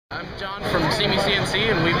I'm John from Me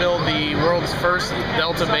CNC, and we build the world's first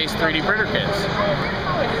Delta-based 3D printer kits.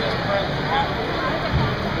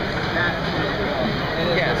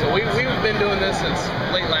 Yeah, so we've been doing this since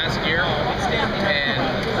late last year, and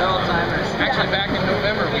actually back in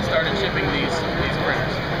November we started shipping these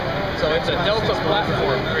printers. So it's a Delta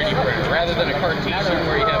platform 3D printer rather than a Cartesian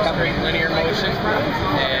where you have straight linear motion.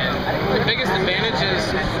 And the biggest advantage is,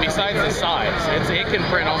 besides the size, it can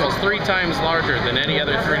print almost 3 times larger than any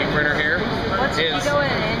other 3D printer here. You go in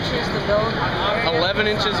inches to build? 11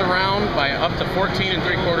 inches around by up to 14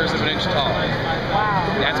 3/4 of an inch tall.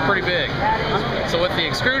 Wow. That's pretty big. That is big. So with the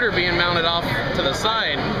extruder being mounted off to the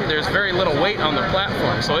side, there's very little weight on the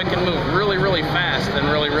platform, so it can move really, really fast and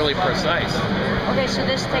really, really precise. Okay, so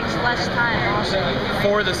this takes less time also.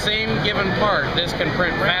 For the same given part, this can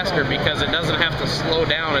print faster because it doesn't have to slow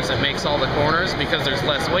down as it makes all the corners because there's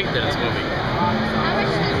less weight that it's moving. How much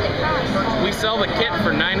does it cost? We sell the kit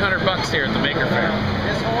for $900 here at the Maker Faire.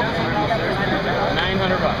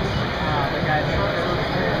 900 bucks.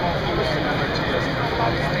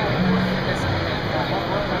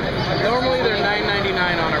 Normally they're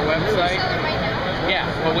 $9.99 on our website. Yeah,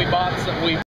 well we